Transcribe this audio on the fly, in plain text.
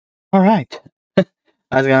All right.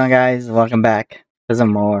 How's it going, guys? Welcome back to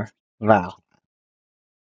some more Val.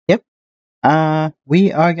 Yep.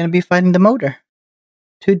 We are gonna be fighting the motor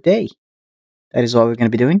today. That is what we're gonna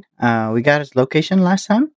be doing. We got his location last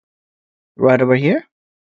time, right over here.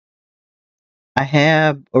 I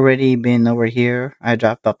have already been over here. I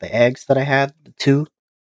dropped off the eggs that I had, the two.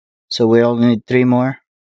 So we only need three more,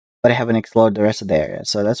 but I haven't explored the rest of the area.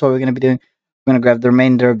 So that's what we're gonna be doing. We're gonna grab the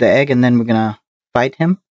remainder of the egg, and then we're gonna fight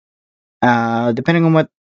him. Depending on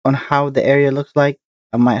on how the area looks like,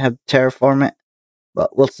 I might have to terraform it.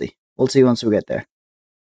 But we'll see. We'll see once we get there.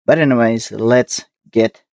 But anyways, let's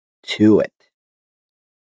get to it.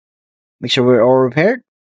 Make sure we're all repaired.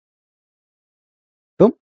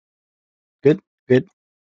 Boom. Good. Good.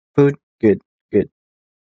 Food. Good. Good.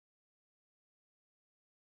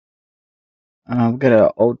 We've got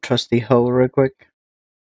an old trusty hoe real quick.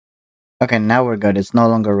 Okay, now we're good. It's no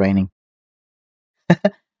longer raining.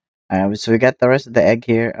 So we got the rest of the egg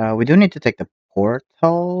here. We do need to take the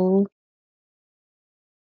portal.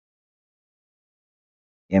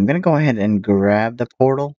 Yeah, I'm gonna go ahead and grab the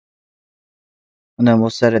portal. And then we'll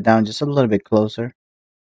set it down just a little bit closer.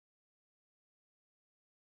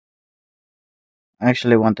 I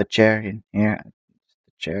actually want the chair in here.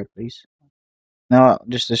 The chair, please. No,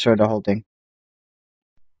 just destroy the whole thing.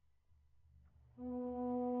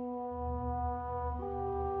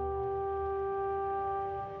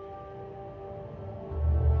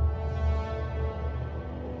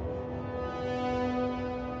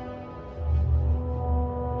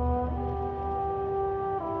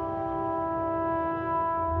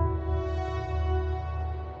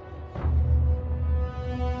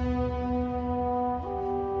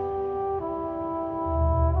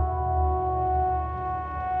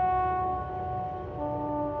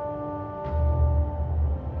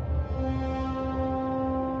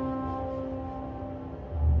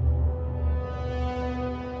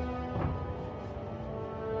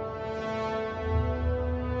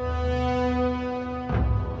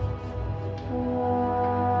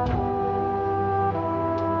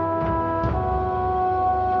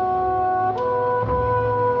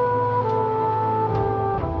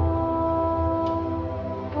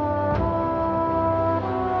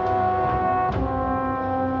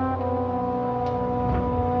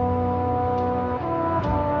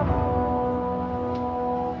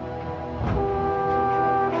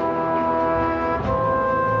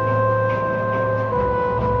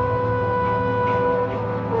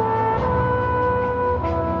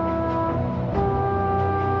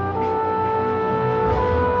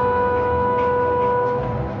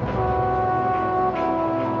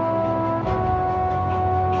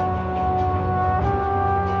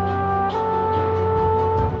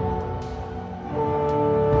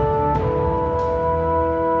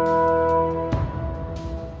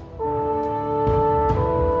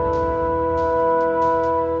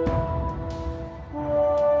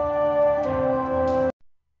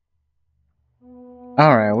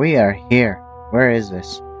 Alright, we are here. Where is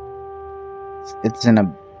this? It's in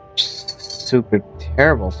a super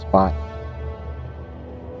terrible spot.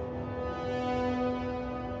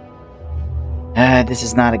 This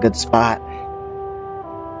is not a good spot.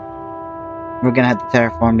 We're gonna have to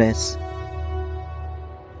terraform this.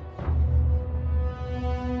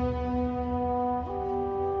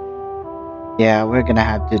 Yeah, we're gonna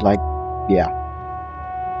have to, like, yeah.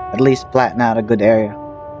 At least flatten out a good area.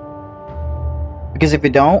 Because if we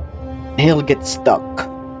don't, he'll get stuck.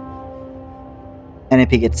 And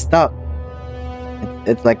if he gets stuck,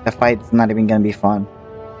 it's like the fight's not even gonna be fun.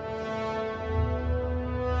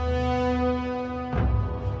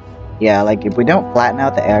 Yeah, like if we don't flatten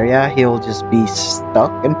out the area, he'll just be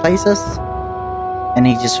stuck in places. And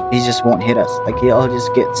he just won't hit us. Like he'll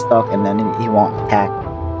just get stuck and then he won't attack.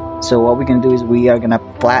 So what we're gonna do is we are gonna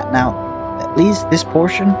flatten out at least this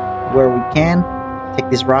portion where we can. Take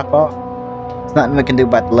this rock off. There's nothing we can do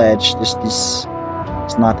about the ledge. There's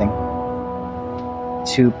nothing.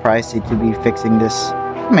 Too pricey to be fixing this.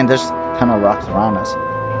 I mean, there's a ton of rocks around us.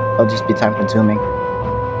 It'll just be time consuming.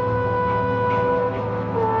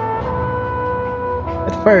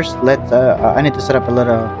 But first, let's. I need to set up a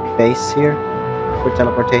little base here for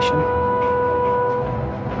teleportation.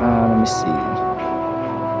 Let me see.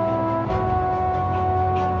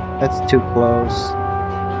 That's too close.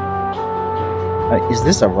 Is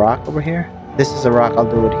this a rock over here? This is a rock. I'll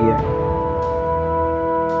do it here.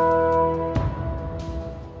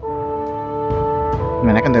 I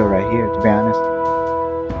mean, I can do it right here, to be honest.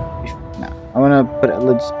 No, I want to put a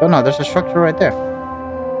little... Oh no, there's a structure right there.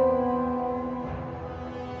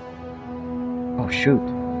 Oh shoot.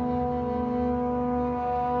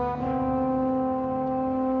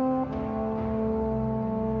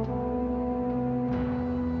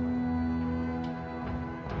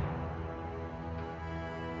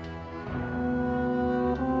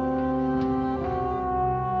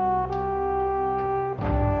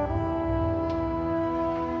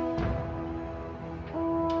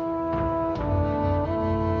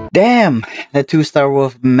 Damn! The 2-star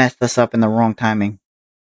wolf messed us up in the wrong timing.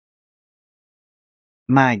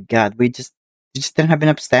 My god, we just didn't have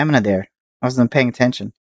enough stamina there. I wasn't paying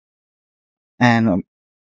attention. And,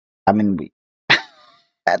 I mean, we...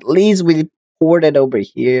 at least we poured it over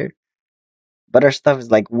here. But our stuff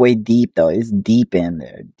is like way deep though. It's deep in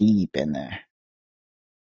there. Deep in there.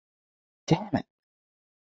 Damn it.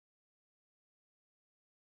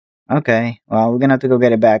 Okay, well, we're gonna have to go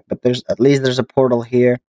get it back, but there's at least there's a portal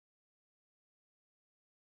here.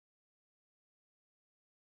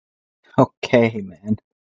 Okay, man.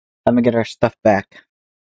 Let me get our stuff back.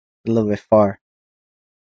 A little bit far.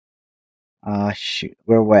 Shoot.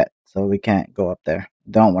 We're wet, so we can't go up there.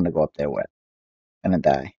 Don't want to go up there wet. Gonna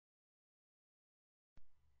die.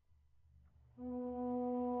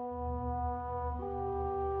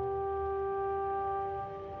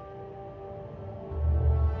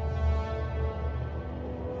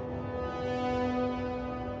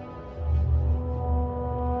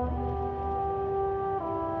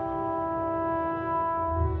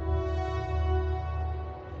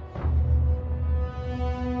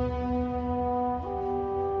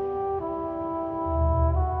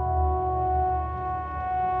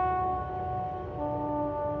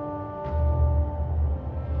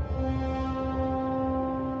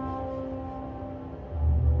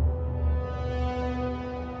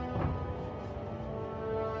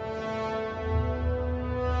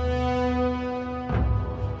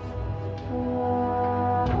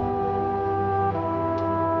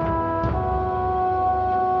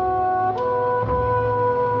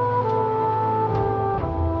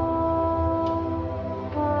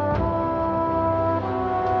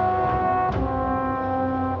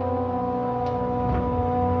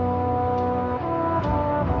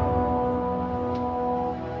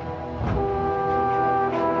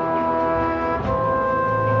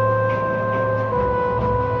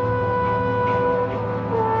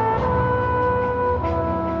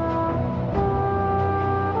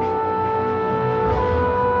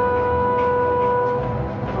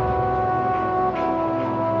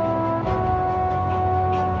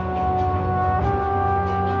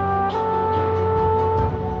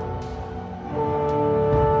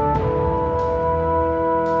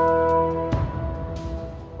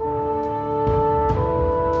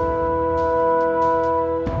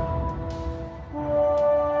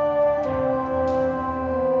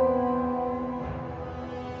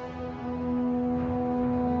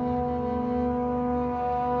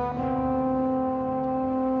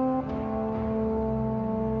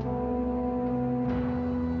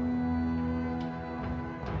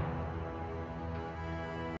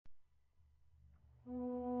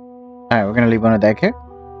 Alright, we're gonna leave on the deck here.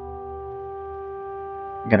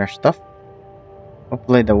 Get our stuff.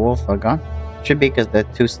 Hopefully the wolves are gone. Should be because the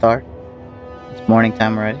 2-star. It's morning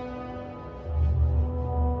time already.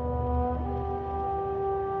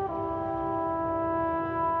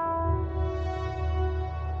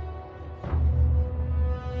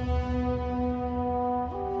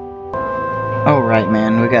 Alright,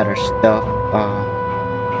 man, we got our stuff.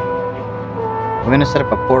 We're gonna set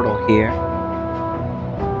up a portal here.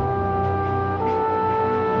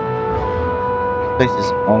 This place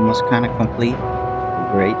is almost kind of complete.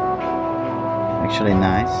 Great. Actually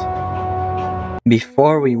nice.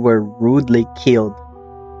 Before we were rudely killed,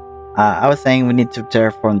 I was saying we need to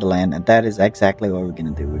terraform the land, and that is exactly what we're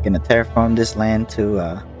gonna do. We're gonna terraform this land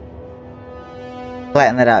to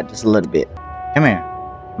flatten it out just a little bit. Come here.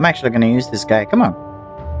 I'm actually gonna use this guy. Come on.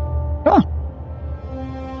 Come on.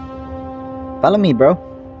 Follow me, bro.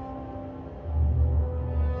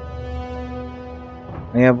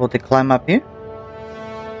 Are you able to climb up here?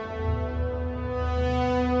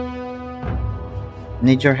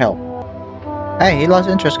 Need your help. Hey, he lost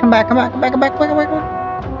interest. Come back, come back, come back, come back, come back, come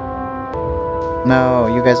back. No,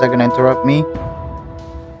 you guys are gonna interrupt me?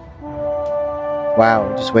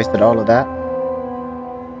 Wow, just wasted all of that.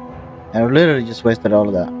 I literally just wasted all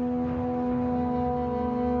of that.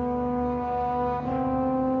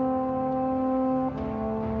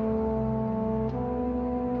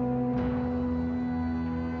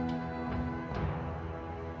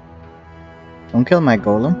 Don't kill my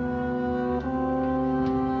golem.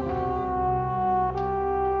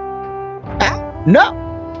 Ah! No!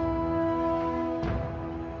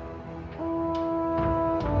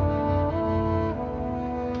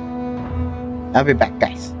 I'll be back,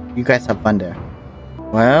 guys. You guys have fun there.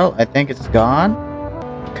 Well, I think it's gone.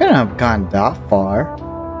 Couldn't have gone that far.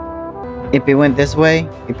 If it went this way,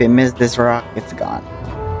 if it missed this rock, it's gone.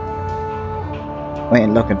 We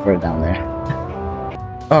ain't looking for it down there.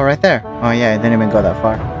 Oh, right there. Oh yeah, it didn't even go that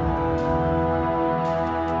far.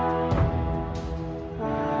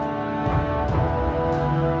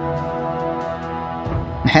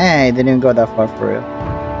 Hey, didn't even go that far for real.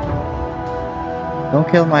 Don't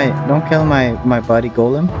kill my buddy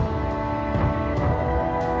golem.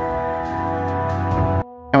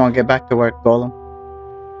 Come on, get back to work, golem.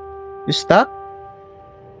 You stuck?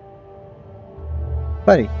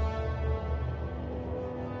 Buddy.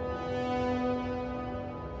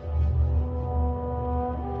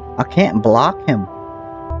 I can't block him.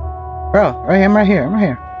 Bro, I'm right here, I'm right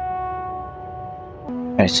here.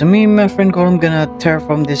 Alright, so me and my friend golem gonna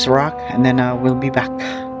terraform this rock and then we'll be back.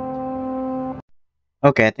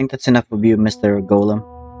 Okay, I think that's enough of you, Mr. Golem.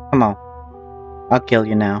 Come on. I'll kill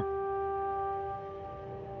you now.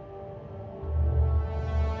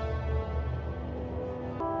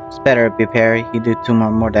 It's better if you parry. You do 2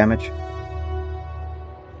 more damage.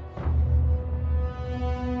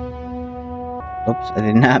 Oops, I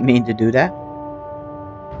did not mean to do that.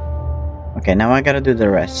 Okay, now I gotta do the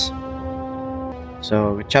rest.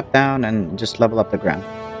 So we chop down and just level up the ground.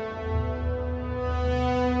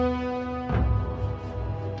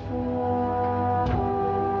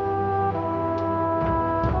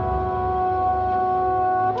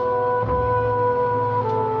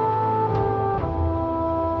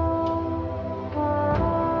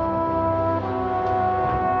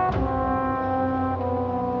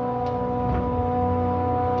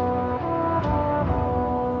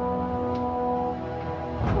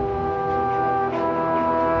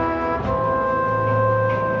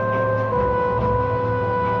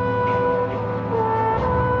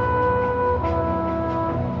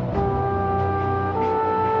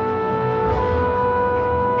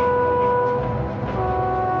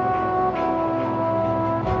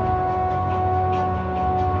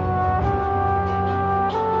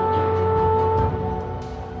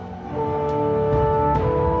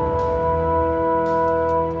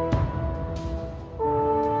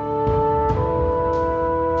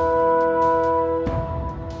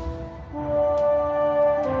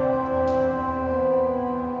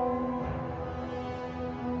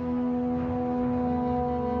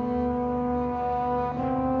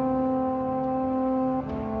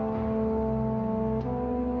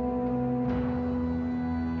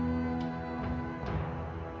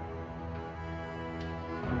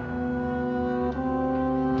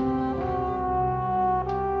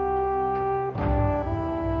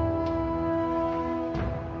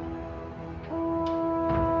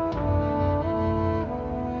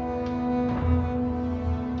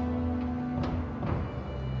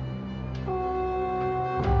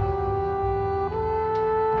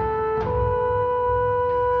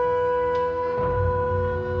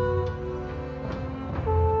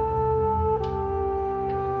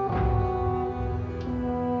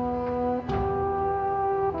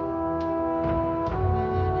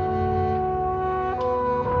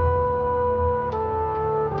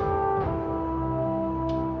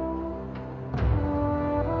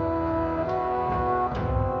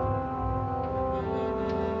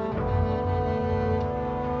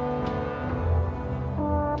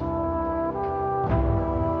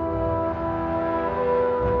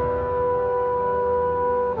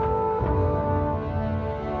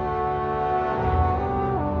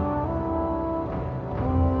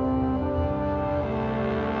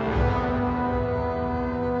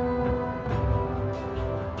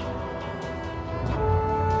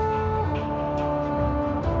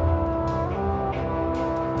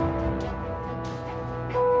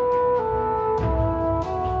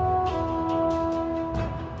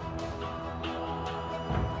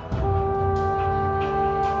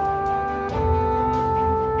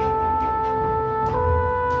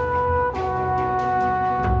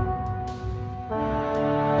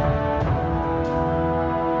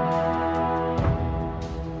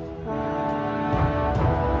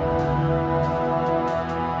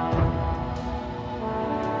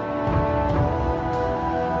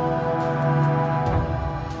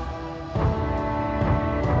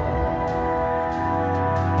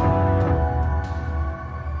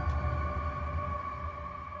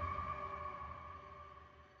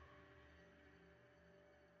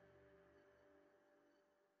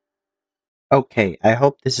 Okay, I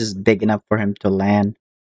hope this is big enough for him to land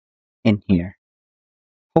in here.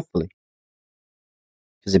 Hopefully.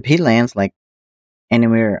 Because if he lands like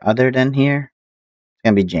anywhere other than here, it's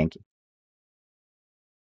gonna be janky.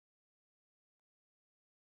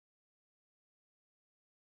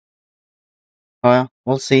 Well,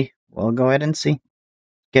 we'll see. We'll go ahead and see.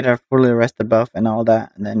 Get our fully rested buff and all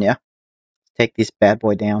that, and then yeah, take this bad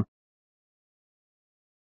boy down.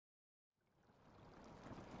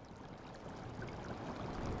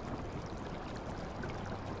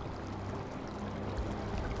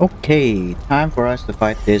 Okay, time for us to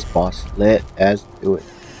fight this boss. Let us do it.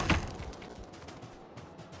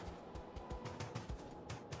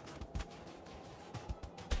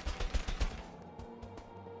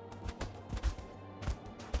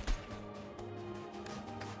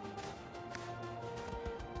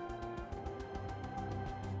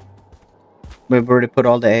 we've already put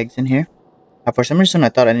all the eggs in here. For some reason I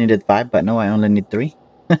thought I needed 5, but no, I only need 3.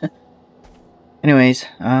 Anyways,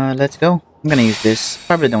 let's go. I'm gonna use this.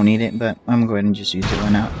 Probably don't need it, but I'm going to just use it. Why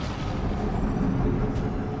not?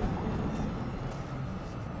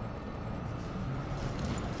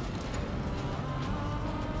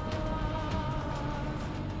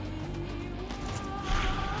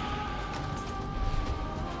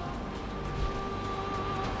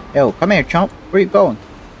 Yo, come here, chump. Where you going?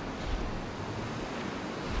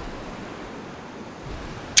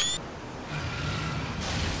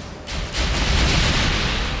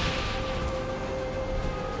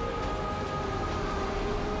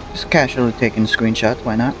 Just casually taking screenshots,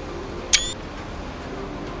 why not?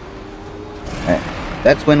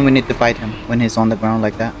 That's when we need to fight him, when he's on the ground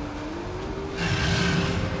like that.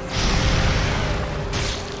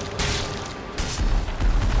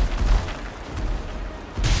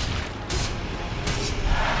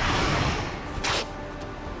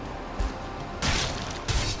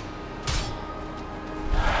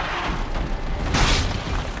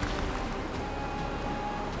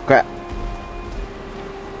 Crap.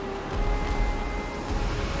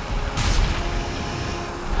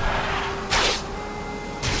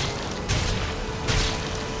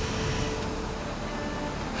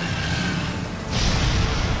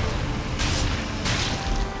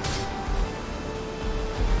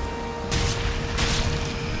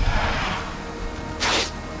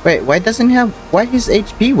 Wait, why doesn't he have... Why is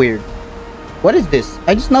HP weird? What is this?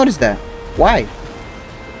 I just noticed that. Why?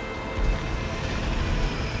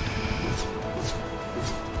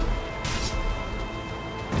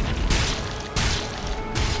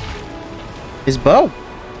 His bow.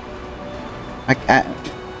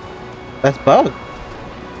 That's bug.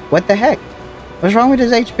 What the heck? What's wrong with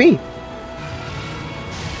his HP?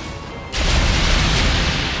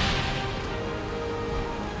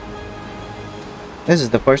 This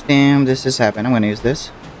is the first time this has happened. I'm gonna use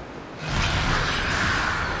this.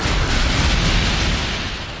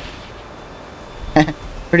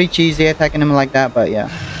 Pretty cheesy attacking him like that, but yeah.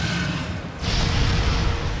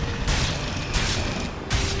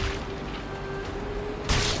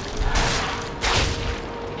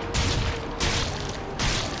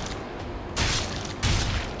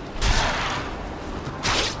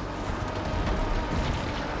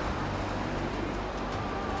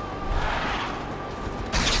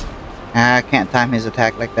 I can't time his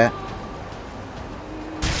attack like that.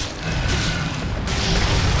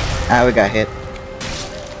 We got hit.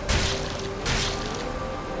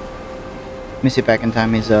 Let me see if I can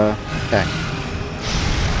time his attack.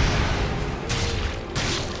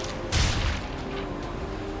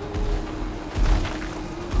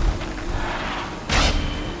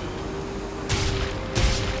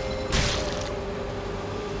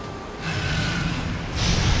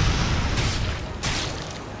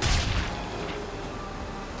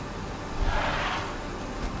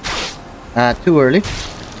 Too early.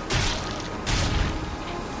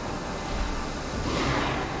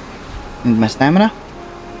 Need my stamina.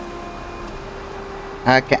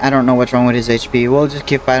 I don't know what's wrong with his HP. We'll just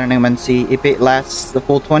keep fighting him and see if it lasts the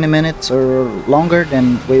full 20 minutes or longer,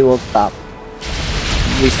 then we will stop.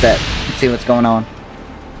 Reset and see what's going on.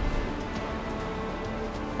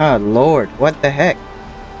 Oh lord, what the heck?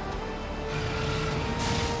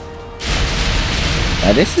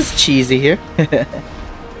 This is cheesy here.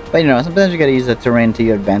 But you know, sometimes you gotta use the terrain to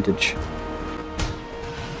your advantage.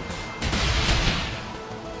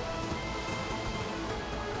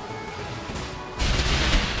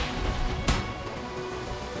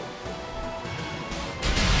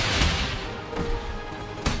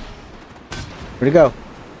 Where'd he go?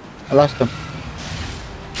 I lost him.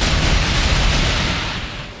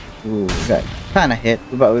 Ooh, we got kinda hit,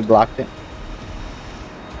 but we blocked it.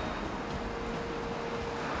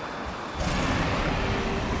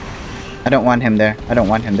 I don't want him there. I don't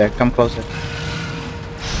want him there. Come closer.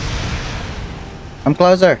 Come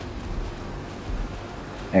closer.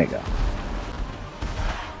 There you go.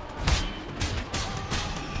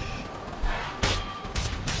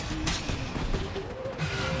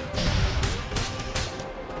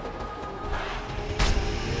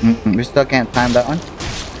 We still can't time that one.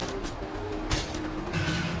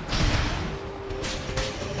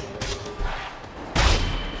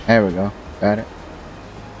 There we go. Got it.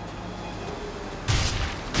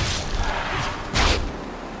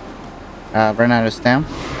 Run out of stam.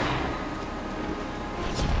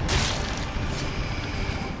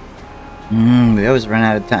 We always run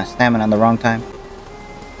out of stamina on the wrong time.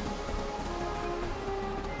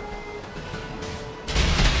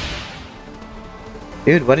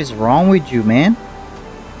 Dude, what is wrong with you, man?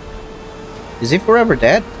 Is he forever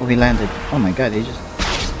dead? Oh, he landed. Oh my god, he just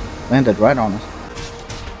landed right on us.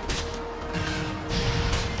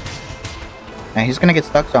 And he's gonna get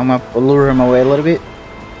stuck, so I'm gonna lure him away a little bit.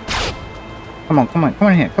 Come on, come on, come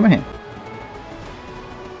on here, come on here.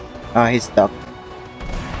 Ah, he's stuck.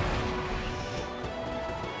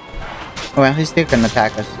 Well, he still can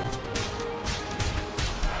attack us.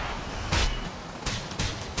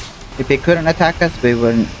 If he couldn't attack us, we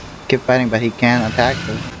wouldn't keep fighting, but he can attack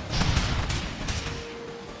us.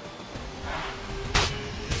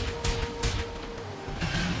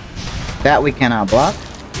 That we cannot block.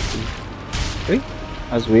 Wait,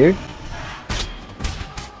 that was weird.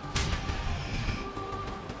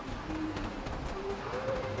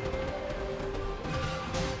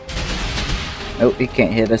 Nope, he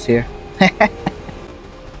can't hit us here.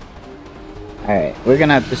 Alright, we're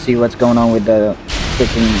gonna have to see what's going on with the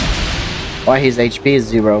freaking... why his HP is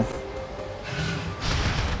 0.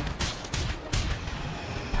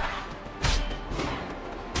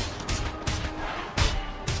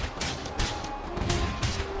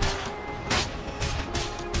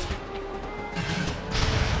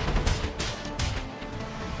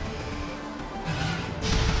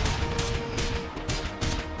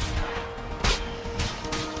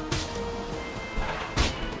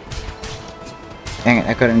 Dang it,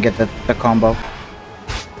 I couldn't get the combo.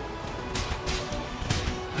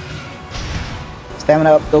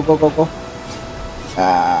 Stamina up, go, go, go, go.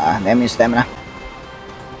 Damn your stamina.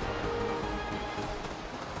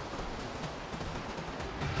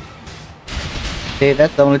 See,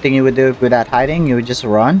 that's the only thing you would do without hiding. You would just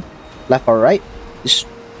run, left or right, just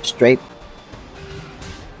straight.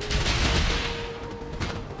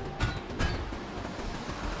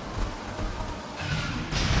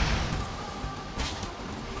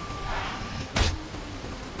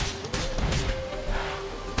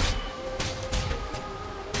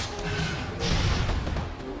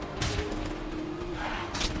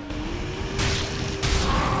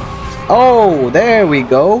 Oh, there we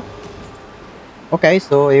go. Okay,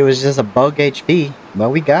 so it was just a bug HP, but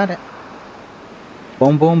we got it.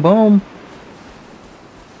 Boom, boom, boom.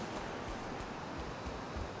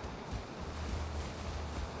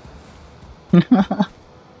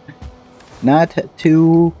 Not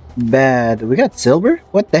too bad. We got silver?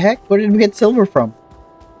 What the heck? Where did we get silver from?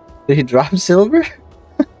 Did he drop silver?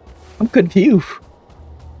 I'm confused.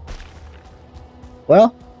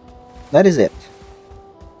 Well, that is it.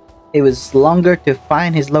 It was longer to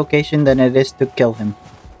find his location than it is to kill him.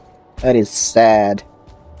 That is sad.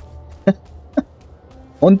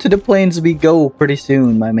 Onto the plains we go pretty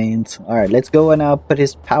soon, my mains. Alright, let's go and put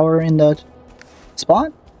his power in the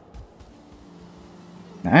spot.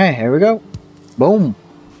 Alright, here we go. Boom.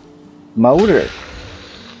 Motor.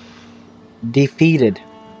 Defeated.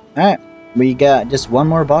 Alright, we got just one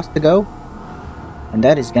more boss to go. And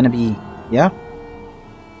that is gonna be, yeah.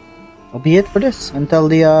 That'll be it for this until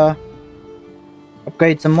the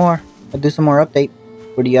upgrade some more. I'll do some more update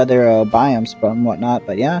for the other biomes and whatnot.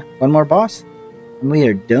 But yeah, one more boss and we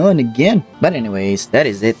are done again. But anyways, that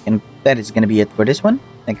is it, and that is gonna be it for this one.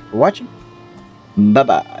 Thank you for watching. Bye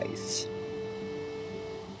bye.